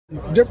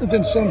Different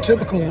than some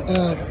typical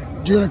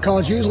junior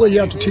college. Usually you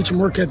have to teach them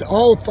work ethic.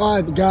 All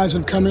 5 the guys that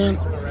have come in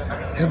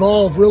have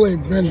all really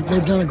been,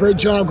 they've done a great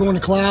job going to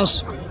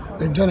class.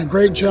 They've done a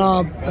great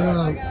job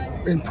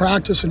in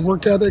practice and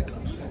work ethic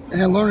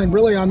and learning.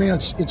 Really, I mean,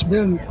 it's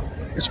been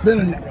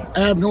an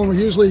abnormal.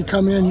 Usually you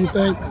come in, you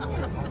think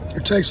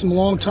it takes them a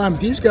long time. But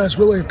these guys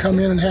really have come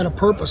in and had a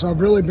purpose. I've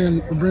really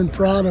been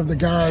proud of the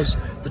guys,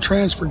 the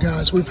transfer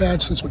guys we've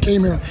had since we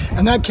came here.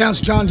 And that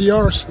counts John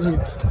Diarse,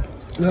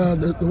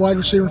 the wide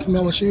receiver from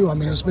LSU. I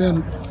mean,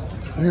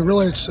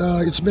 really,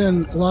 it's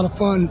been a lot of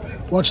fun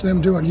watching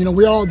them do it. You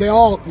know, they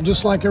all,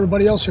 just like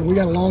everybody else here, we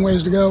got a long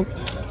ways to go,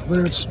 but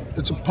it's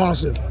a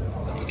positive.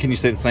 Can you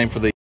say the same for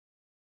the